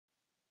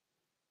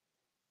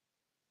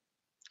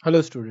Hello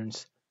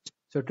students.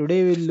 So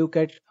today we'll look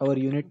at our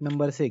unit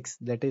number 6,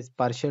 that is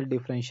partial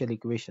differential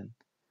equation.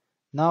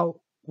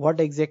 Now what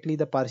exactly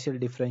the partial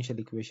differential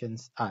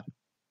equations are?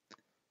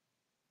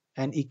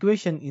 An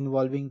equation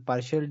involving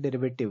partial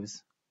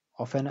derivatives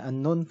of an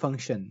unknown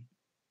function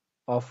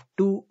of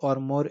two or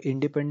more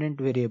independent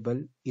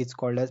variable is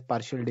called as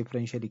partial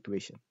differential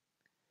equation.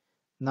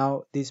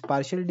 Now this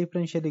partial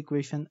differential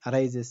equation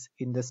arises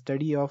in the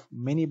study of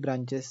many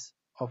branches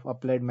of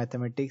applied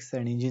mathematics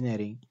and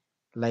engineering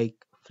like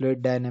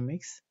fluid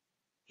dynamics,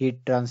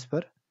 heat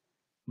transfer,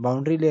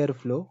 boundary layer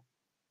flow.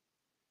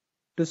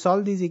 To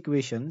solve these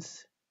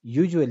equations,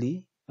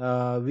 usually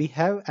we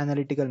have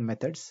analytical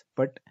methods,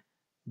 but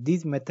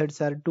these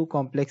methods are too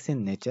complex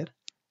in nature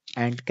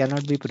and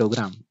cannot be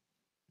programmed.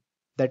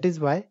 That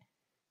is why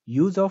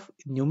use of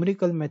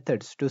numerical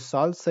methods to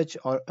solve such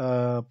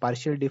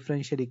partial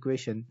differential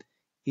equation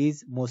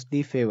is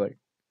mostly favored.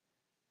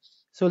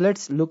 So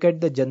let's look at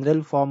the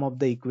general form of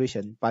the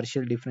equation,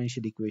 partial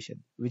differential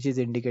equation, which is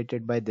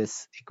indicated by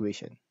this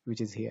equation,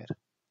 which is here.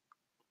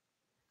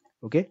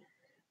 Okay,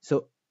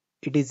 so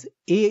it is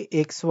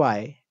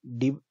axy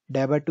divided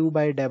by 2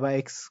 by divided by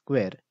x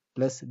square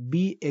plus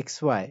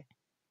bxy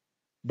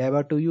divided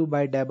by 2u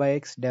by divided by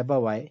x divided by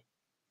y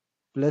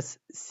plus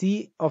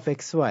c of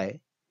xy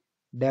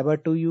divided by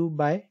 2u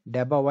by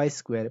divided by y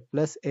square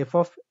plus f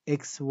of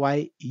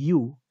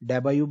xyu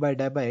divided by u by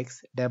divided by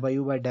x divided by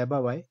u by divided by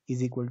y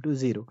is equal to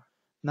 0.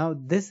 Now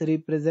this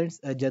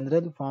represents a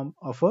general form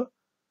of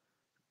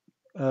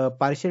a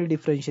partial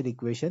differential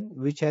equation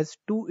which has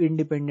two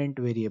independent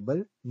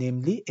variable,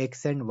 namely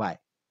x and y,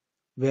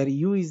 where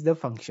u is the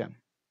function.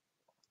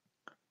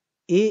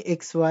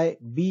 Axy,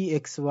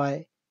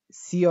 bxy,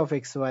 c of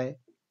xy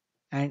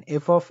and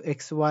f of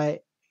xy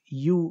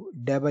u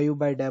w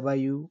by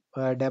w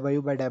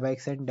w by w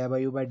x and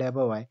w by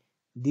w y,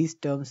 these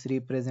terms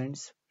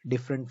represents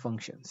different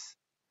functions.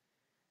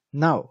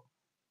 Now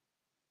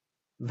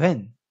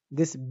when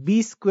this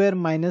b square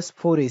minus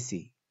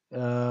 4ac,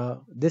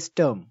 this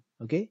term,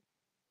 okay,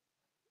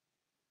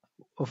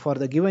 for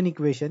the given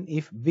equation,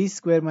 if b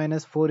square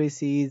minus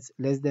 4ac is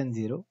less than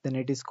 0, then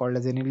it is called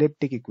as an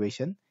elliptic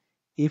equation.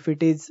 If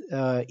it is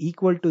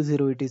equal to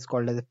 0, it is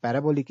called as a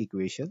parabolic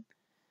equation,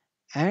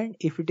 and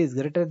if it is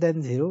greater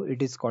than 0,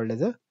 it is called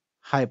as a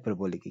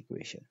hyperbolic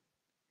equation.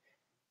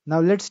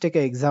 Now let's take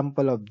an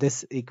example of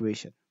this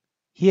equation.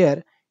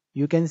 Here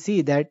you can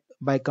see that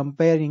by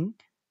comparing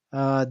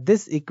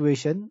this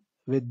equation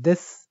with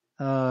this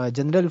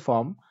general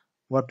form,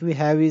 what we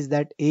have is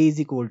that a is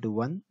equal to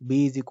 1,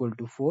 b is equal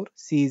to 4,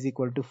 c is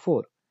equal to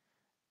 4.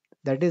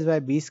 That is why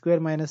b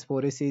square minus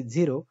 4ac is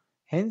 0.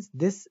 Hence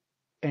this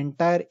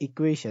entire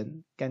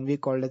equation can be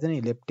called as an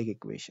elliptic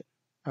equation,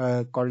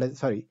 called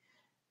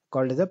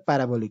as a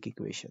parabolic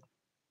equation.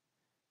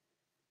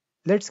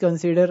 Let's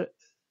consider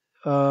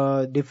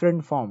a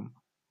different form,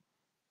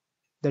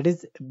 that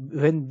is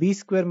when b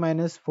square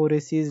minus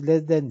 4ac is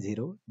less than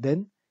 0,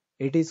 then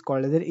it is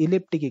called as an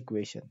elliptic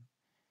equation.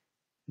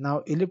 Now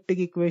elliptic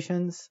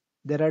equations,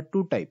 there are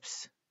two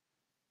types.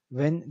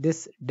 When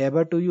this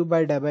deba 2u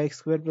by deba x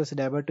square plus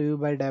deba 2u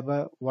by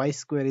deba y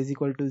square is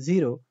equal to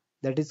 0,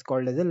 that is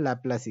called as a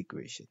Laplace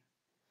equation.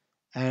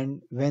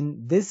 And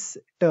when this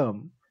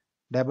term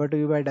deba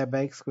 2u by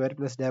deba x square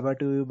plus deba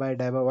 2u by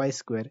deba y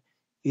square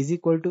is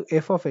equal to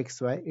f of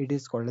xy, it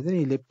is called as an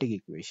elliptic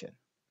equation.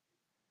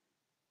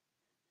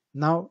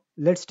 Now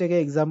let's take an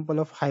example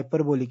of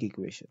hyperbolic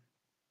equation.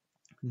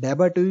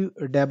 Deba 2y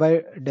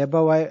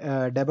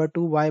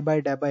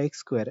by deba x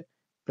square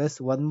plus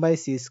 1 by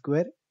c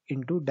square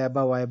into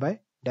deba y by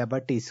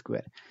deba t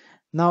square.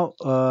 Now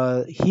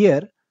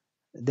here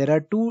there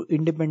are two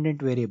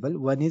independent variable.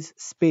 One is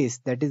space,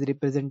 that is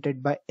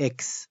represented by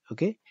x,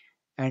 okay,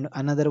 and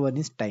another one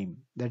is time,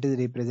 that is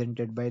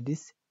represented by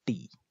this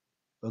t.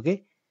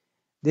 Okay,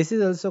 this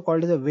is also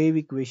called as a wave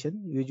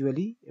equation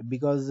usually,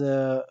 because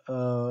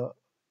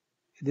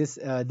these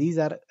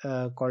are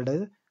called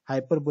as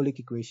hyperbolic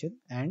equation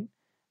and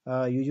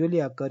usually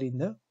occur in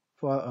the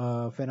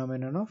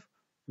phenomenon of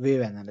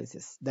wave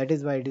analysis. That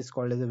is why it is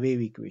called as a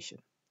wave equation.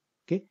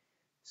 Okay,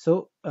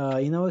 so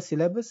in our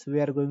syllabus we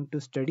are going to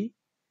study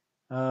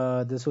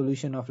the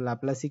solution of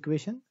Laplace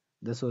equation,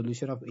 the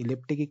solution of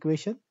elliptic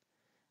equation,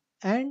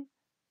 and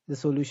the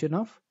solution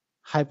of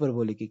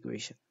hyperbolic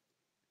equation.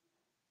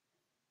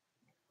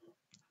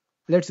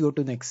 Let's go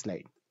to next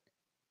slide.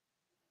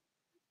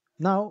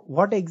 Now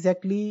what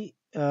exactly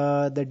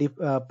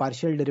the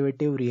partial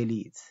derivative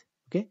really is?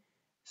 Okay,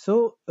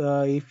 so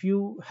if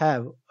you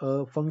have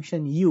a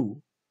function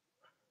u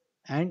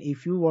and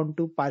if you want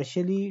to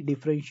partially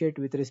differentiate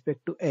with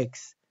respect to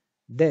x,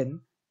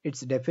 then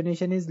its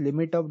definition is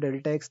limit of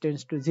delta x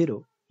tends to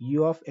 0,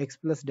 u of x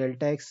plus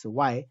delta x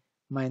y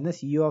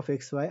minus u of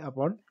xy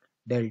upon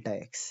delta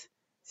x.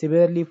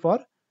 Similarly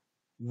for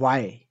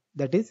y,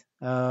 that is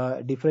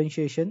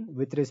differentiation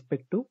with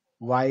respect to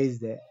y is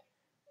there.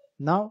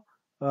 Now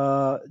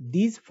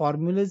these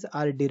formulas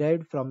are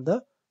derived from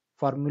the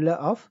formula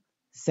of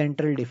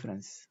central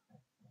difference.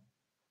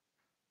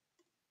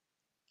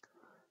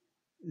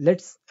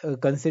 Let's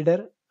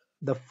consider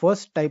the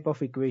first type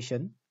of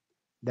equation,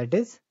 that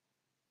is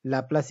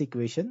Laplace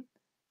equation.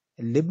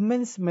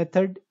 Liebman's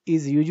method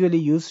is usually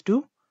used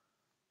to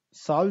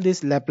solve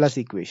these Laplace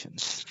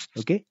equations.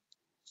 Okay,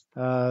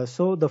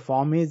 so the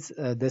form is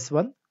this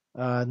one.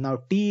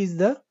 Now T is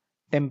the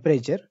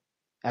temperature,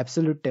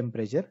 absolute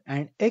temperature,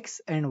 and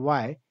X and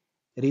Y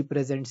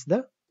represents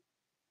the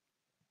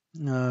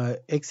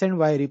X and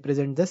Y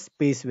represent the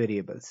space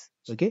variables.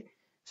 Okay,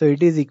 so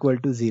it is equal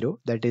to 0.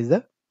 That is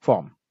the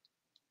form.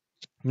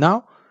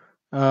 Now,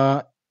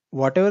 uh,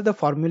 whatever the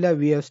formula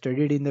we have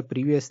studied in the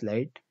previous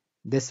slide,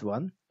 this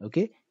one,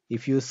 okay,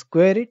 if you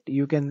square it,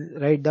 you can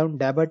write down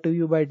dabba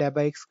 2u by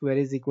dabba x square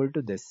is equal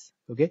to this.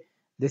 Okay,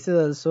 this is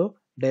also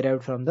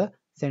derived from the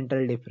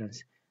central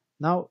difference.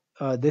 Now,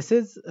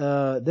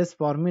 this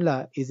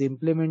formula is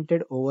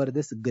implemented over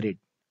this grid.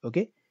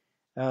 Okay,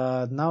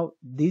 now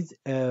these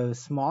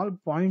small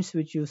points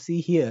which you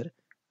see here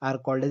are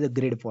called as the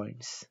grid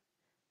points.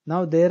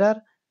 Now there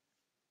are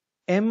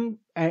m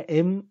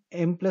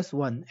plus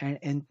 1 and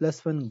n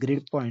plus 1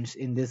 grid points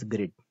in this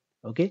grid.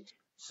 Okay,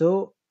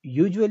 so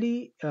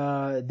usually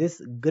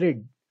this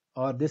grid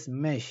or this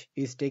mesh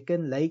is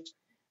taken like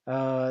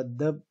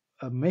the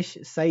mesh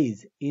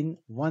size in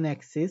one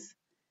axis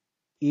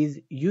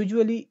is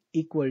usually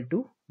equal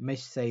to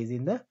mesh size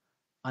in the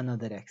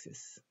another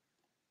axis.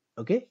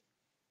 Okay,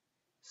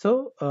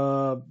 so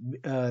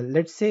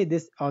let's say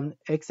this on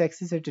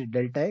x-axis it is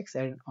delta x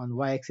and on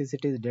y-axis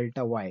it is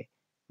delta y.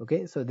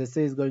 Okay, so this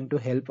is going to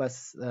help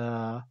us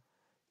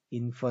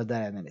in further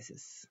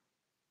analysis.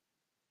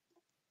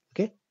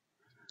 Okay,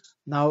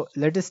 now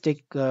let us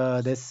take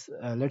this.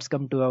 Let's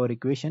come to our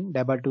equation.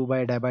 Dabba 2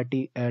 by dabba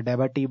t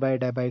by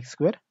dabba x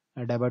square.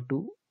 Dabba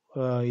 2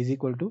 is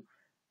equal to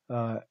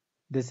uh,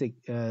 this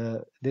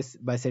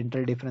by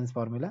central difference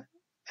formula,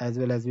 as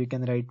well as we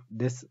can write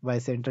this by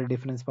central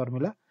difference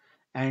formula.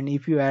 And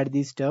if you add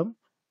this term,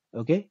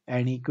 okay,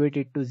 and equate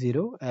it to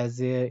 0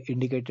 as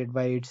indicated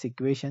by its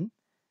equation,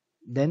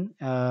 then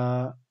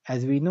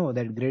as we know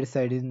that grid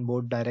side in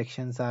both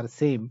directions are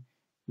same,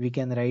 we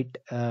can write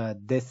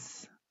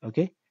this.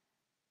 Okay,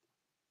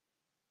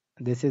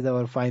 this is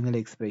our final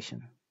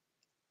expression.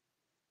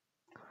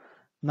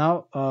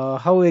 Now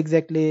how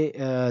exactly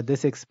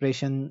this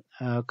expression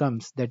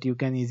comes, that you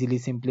can easily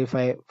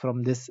simplify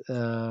from this.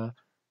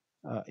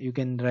 You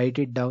can write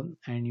it down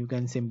and you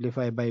can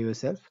simplify by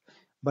yourself.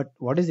 But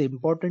what is the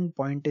important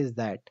point is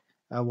that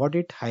what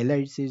it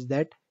highlights is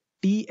that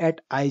t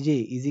at ij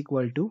is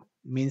equal to,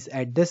 means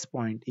at this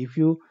point, if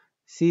you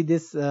see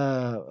this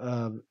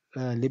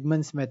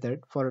Liebman's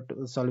method for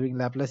solving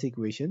Laplace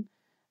equation,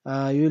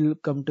 you will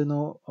come to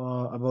know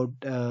about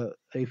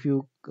if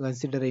you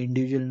consider an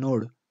individual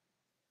node.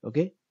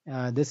 Okay,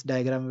 this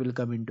diagram will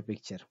come into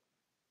picture.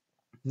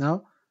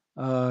 Now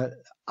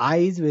I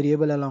is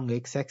variable along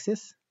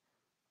x-axis,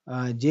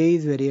 j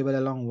is variable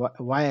along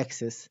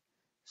y-axis.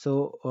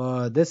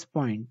 So this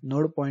point,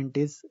 node point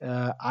is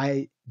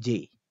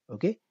ij.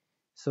 Okay,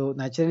 so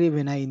naturally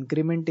when I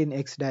increment in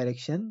x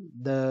direction,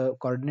 the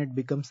coordinate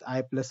becomes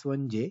I plus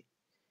 1j.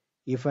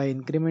 If I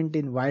increment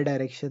in y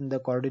direction, the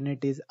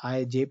coordinate is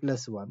ij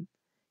plus 1.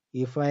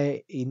 If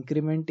I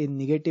increment in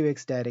negative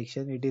x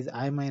direction, it is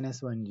I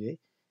minus 1j.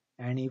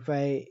 And if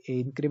I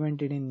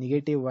increment it in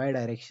negative y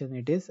direction,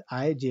 it is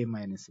ij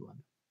minus 1.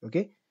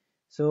 Okay,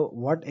 so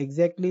what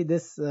exactly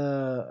this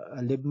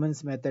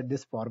Liebman's method,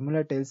 this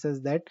formula tells us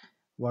that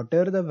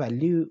whatever the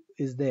value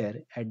is there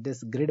at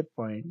this grid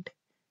point,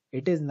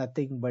 it is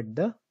nothing but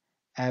the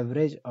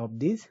average of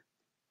these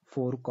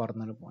four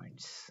corner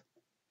points.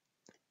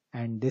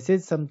 And this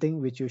is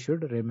something which you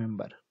should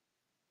remember.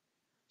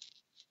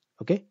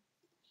 Okay,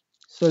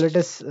 so let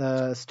us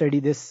study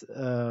this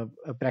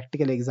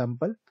practical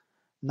example.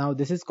 Now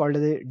this is called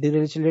the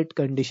Dirichlet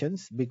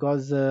conditions,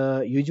 because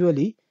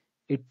usually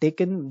it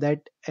taken that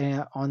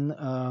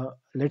on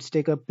let's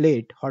take a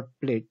plate, hot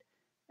plate,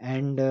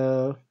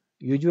 and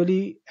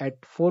usually at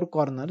four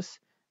corners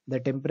the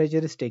temperature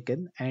is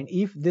taken, and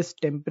if these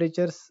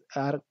temperatures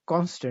are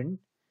constant,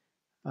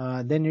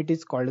 then it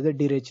is called the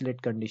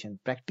Dirichlet condition.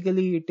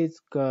 Practically it is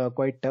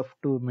quite tough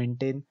to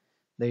maintain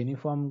the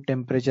uniform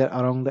temperature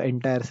around the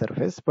entire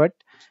surface, but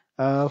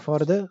for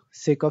the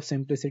sake of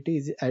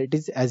simplicity it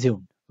is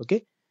assumed.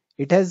 Okay,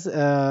 it has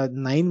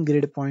 9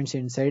 grid points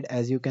inside,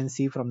 as you can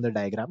see from the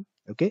diagram.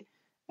 Okay,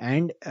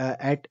 and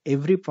at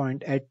every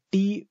point at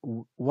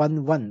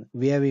t11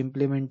 we have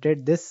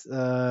implemented this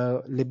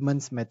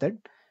Liebman's method,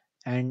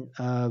 and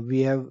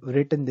we have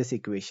written this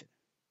equation.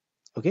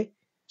 Okay,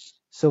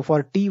 so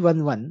for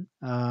t11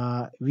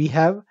 we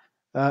have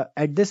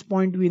at this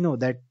point we know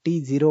that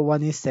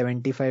t01 is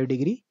 75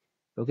 degree.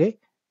 Okay,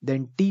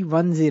 then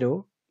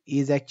t10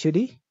 is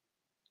actually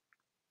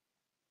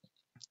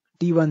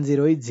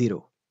t10 is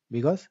 0,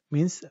 because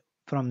means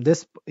from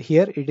this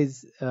here it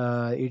is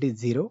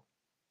 0,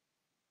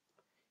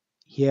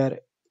 here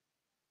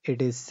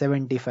it is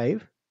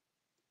 75,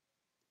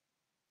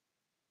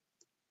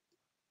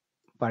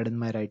 pardon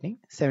my writing,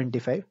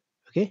 75.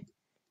 Okay,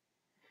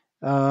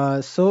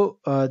 so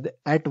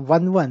at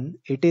 1 1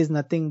 it is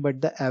nothing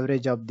but the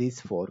average of these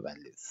four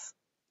values.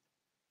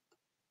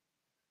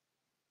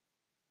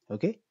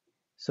 Okay,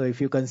 so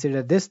if you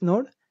consider this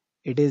node,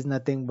 it is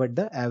nothing but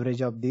the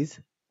average of these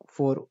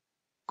 4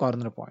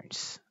 corner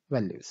points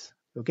values.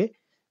 Okay,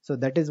 so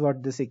that is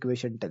what this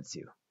equation tells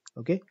you.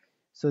 Okay,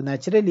 so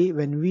naturally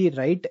when we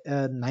write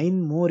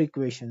 9 more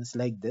equations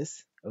like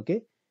this,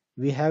 okay,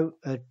 we have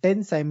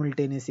 10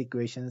 simultaneous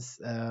equations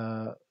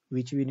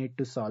which we need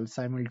to solve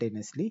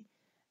simultaneously,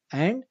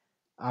 and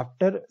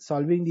after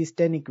solving these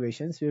 10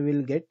 equations we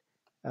will get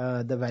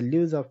the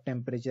values of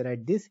temperature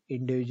at these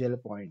individual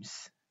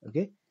points.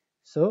 Okay,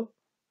 so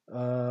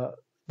uh,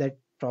 that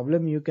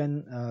problem you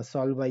can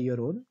solve by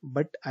your own,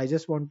 but I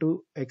just want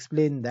to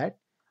explain that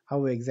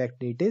how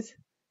exactly it is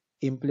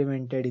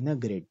implemented in a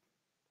grid.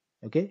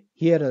 Okay,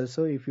 here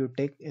also if you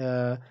take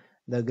the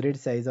grid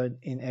size on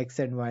in x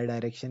and y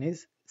direction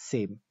is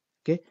same.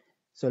 Okay,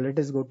 so let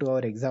us go to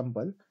our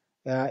example.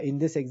 In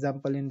this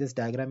example, in this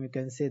diagram, you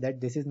can say that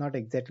this is not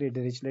exactly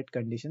Dirichlet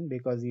condition,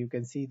 because you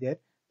can see there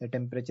the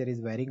temperature is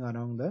varying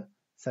along the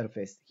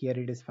surface. Here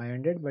it is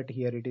 500, but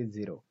here it is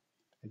 0.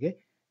 Okay,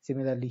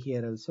 similarly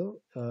here also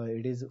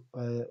it is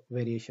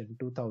variation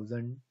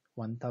 2000,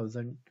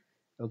 1000.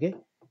 Okay,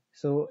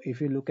 so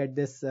if you look at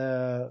this,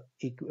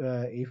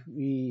 if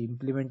we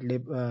implement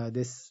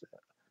this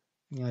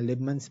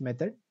Libman's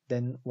method,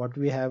 then what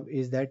we have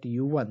is that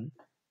u1,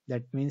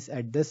 that means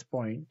at this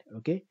point,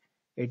 okay,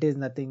 it is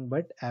nothing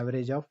but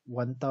average of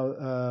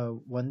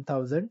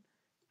 1000,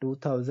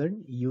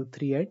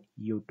 u3 and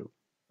u2.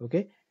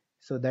 Okay,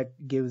 so that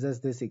gives us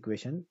this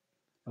equation.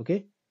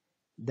 Okay,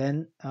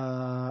 then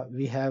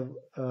we have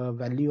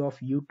value of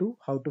u2.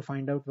 How to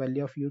find out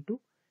value of u2?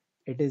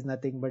 It is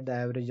nothing but the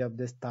average of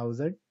this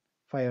 1000,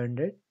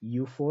 500,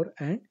 u4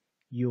 and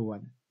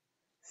u1.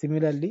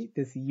 Similarly,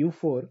 this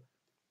u4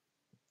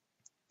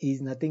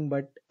 is nothing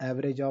but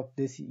average of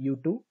this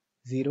u2,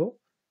 0,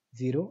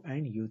 0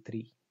 and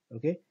u3.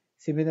 Okay,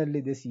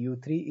 similarly this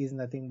u3 is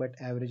nothing but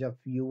average of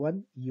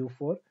u1,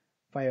 u4,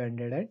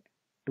 500 and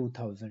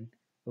 2000.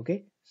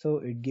 Okay, so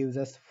it gives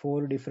us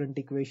 4 different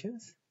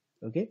equations.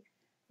 Okay,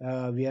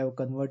 we have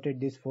converted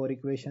these 4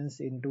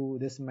 equations into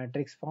this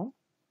matrix form.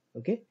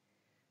 Okay,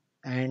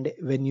 and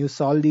when you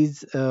solve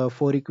these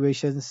 4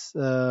 equations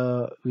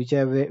which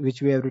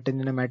we have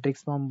written in a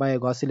matrix form by a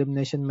Gauss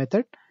elimination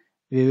method,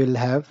 we will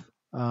have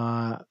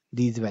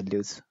these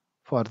values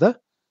for the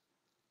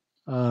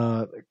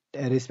uh,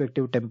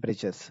 respective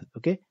temperatures.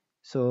 Okay,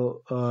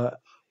 so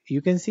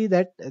you can see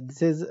that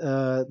this is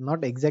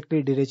not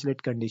exactly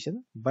Dirichlet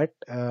condition, but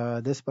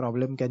this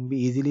problem can be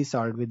easily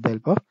solved with the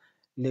help of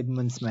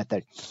Libman's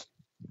method.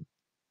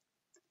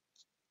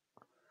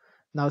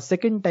 Now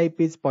second type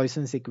is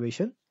Poisson's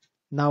equation.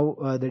 Now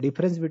the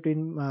difference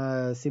between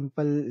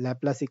simple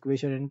Laplace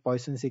equation and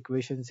Poisson's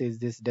equations is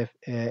this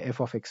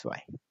f of xy.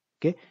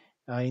 Okay,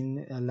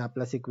 in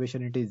Laplace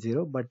equation it is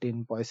 0, but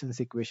in Poisson's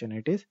equation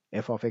it is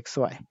f of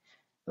xy.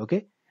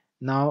 Okay,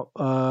 now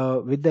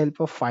with the help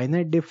of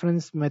finite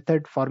difference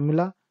method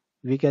formula,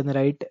 we can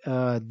write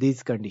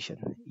these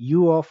condition: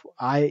 u of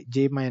I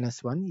j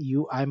minus 1,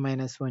 u I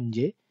minus 1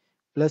 j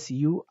plus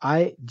u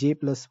I j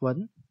plus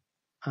 1,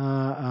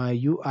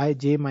 ui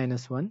j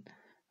minus 1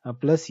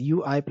 plus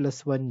ui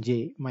plus 1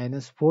 j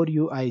minus 4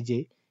 ui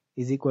j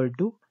is equal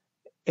to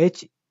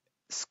h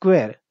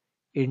square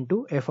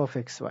into f of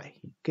xy.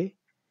 Okay,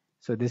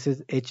 so this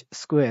is h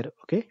square.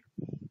 Okay,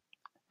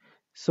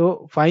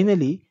 so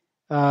finally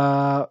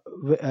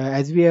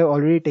as we have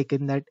already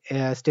taken that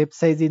step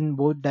size in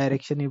both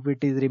direction, if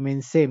it is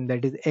remains same,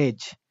 that is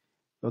h.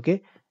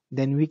 Okay,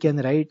 then we can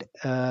write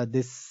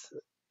this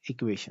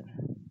equation.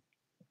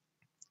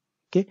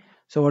 Okay,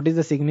 so what is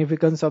the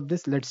significance of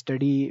this? Let's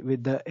study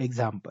with the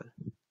example.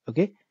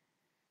 Okay,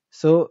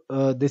 so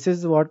this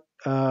is what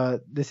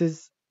the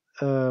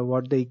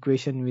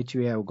equation which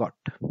we have got.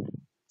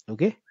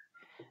 Okay,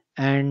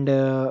 and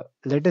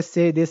let us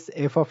say this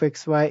f of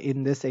xy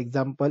in this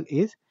example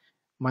is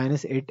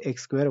minus 8x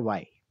square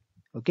y.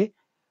 Okay,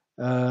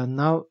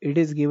 now it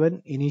is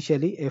given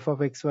initially f of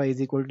xy is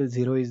equal to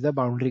 0 is the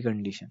boundary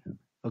condition.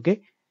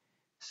 Okay,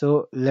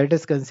 so let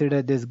us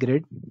consider this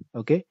grid.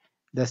 Okay,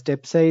 the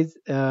step size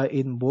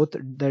in both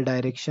the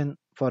direction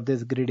for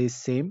this grid is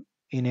same.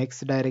 In x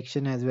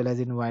direction as well as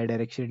in y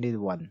direction it is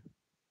 1.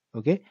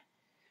 Okay,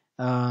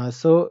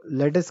 so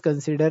let us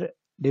consider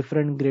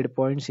different grid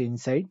points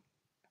inside.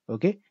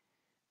 Okay,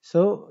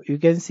 so you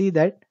can see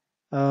that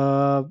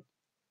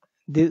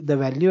the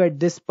value at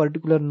this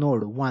particular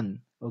node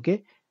 1.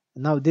 Okay,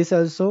 now this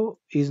also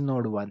is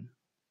node 1.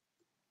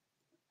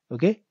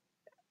 Okay,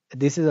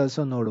 this is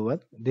also node 1,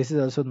 this is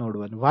also node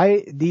 1.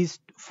 Why these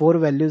 4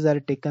 values are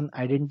taken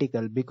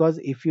identical? Because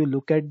if you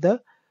look at the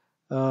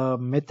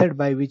method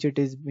by which it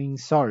is being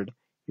solved,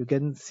 you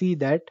can see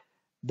that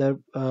the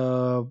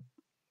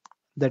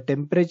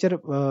temperature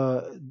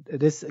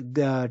this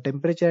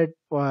temperature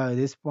at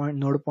this point,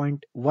 node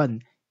point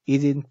 1,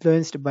 is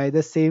influenced by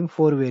the same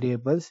 4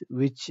 variables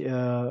which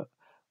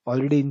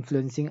already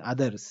influencing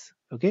others.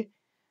 Okay,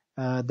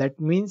 that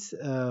means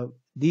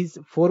these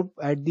four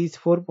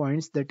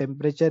points the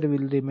temperature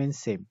will remain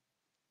same.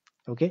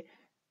 Okay,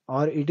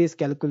 or it is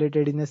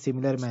calculated in a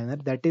similar manner.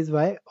 That is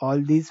why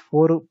all these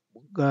 4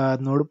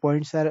 node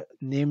points are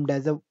named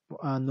as a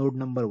node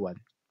number 1.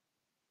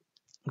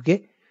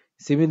 Okay.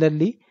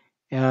 Similarly,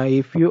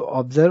 if you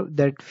observe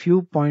that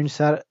few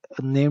points are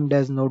named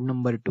as node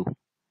number 2.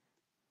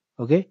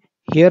 Okay.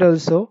 Here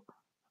also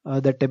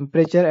the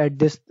temperature at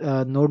this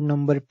node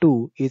number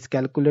 2 is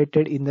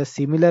calculated in the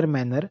similar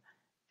manner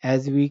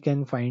as we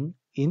can find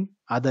in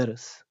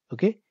others.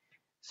 Okay.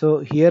 So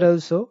here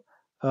also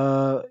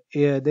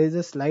yeah, there is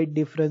a slight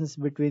difference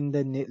between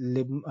the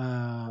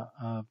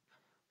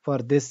for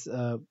this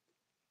uh,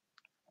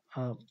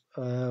 uh,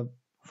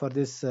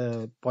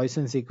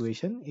 Poisson's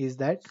equation is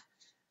that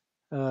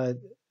uh,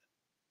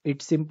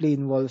 it simply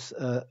involves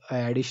an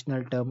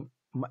additional term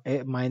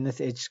minus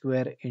h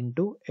square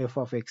into f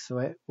of x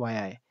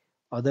y yi.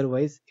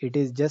 Otherwise, it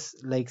is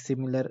just like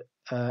similar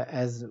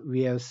as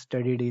we have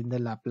studied in the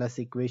Laplace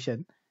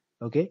equation.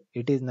 Okay,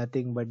 it is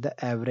nothing but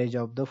the average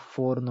of the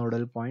four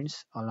nodal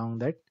points along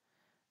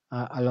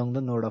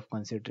the node of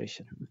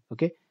concentration.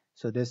 Okay,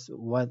 so this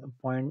one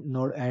point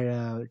node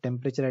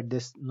temperature at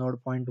this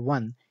node point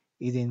 1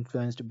 is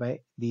influenced by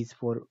these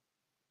four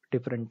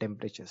different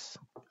temperatures.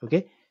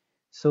 Okay,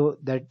 so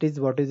that is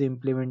what is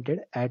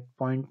implemented at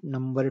point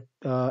number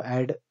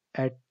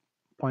at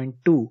point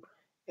 2.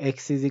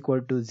 X is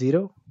equal to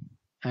 0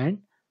 and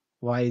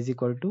y is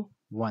equal to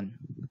 1.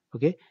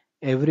 Okay,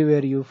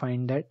 everywhere you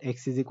find that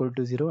x is equal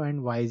to 0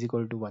 and y is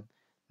equal to 1.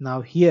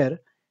 Now here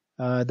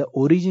the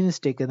origin is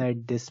taken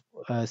at this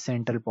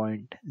central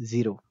point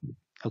 0.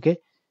 Okay,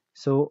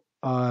 so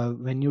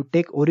when you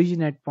take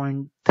origin at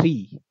point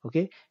 3,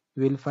 okay,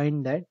 you will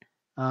find that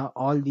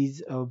all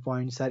these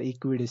points are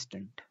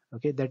equidistant.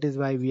 Okay, that is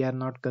why we are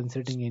not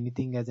considering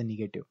anything as a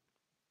negative.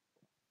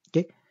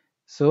 Okay,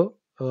 so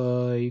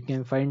you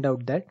can find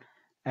out that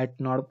at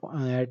not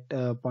at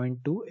point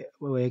 2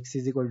 x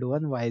is equal to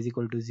 1, y is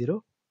equal to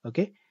 0.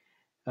 Okay,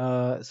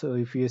 so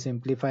if you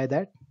simplify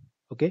that,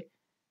 okay,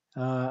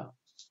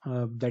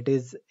 uh, that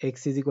is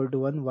x is equal to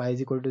 1, y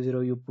is equal to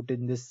 0, you put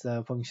in this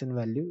function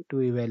value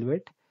to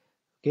evaluate.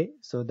 Okay,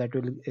 so that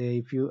will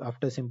if you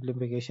after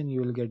simplification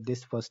you will get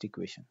this first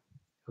equation.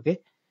 Okay,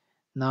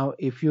 now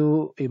if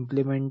you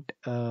implement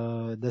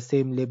the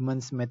same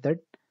Liebman's method,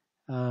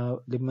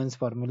 Liebman's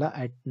formula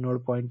at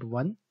node point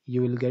 1,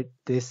 you will get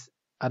this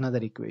another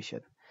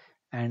equation,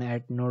 and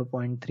at node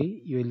point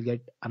 3 you will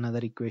get another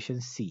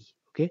equation C.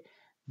 Okay,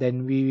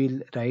 then we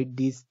will write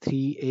these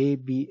three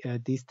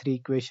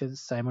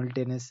equations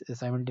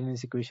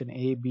simultaneous equation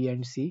A, B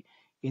and C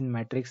in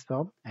matrix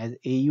form as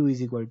AU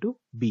is equal to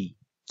B.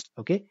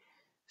 Okay,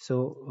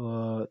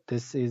 so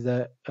this is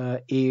a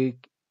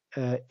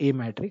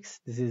matrix,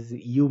 this is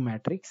U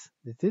matrix,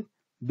 this is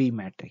B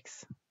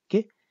matrix.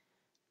 Okay,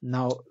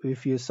 now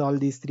if you solve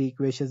these three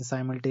equations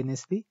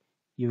simultaneously,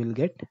 you will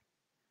get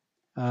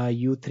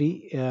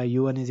u3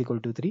 u1 is equal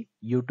to 3,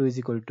 u2 is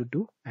equal to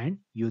 2 and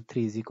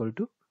u3 is equal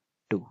to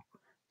 2.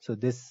 So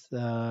this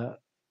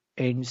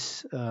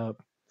ends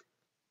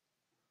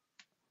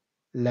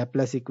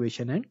Laplace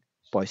equation and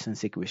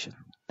Poisson's equation.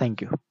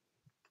 Thank you.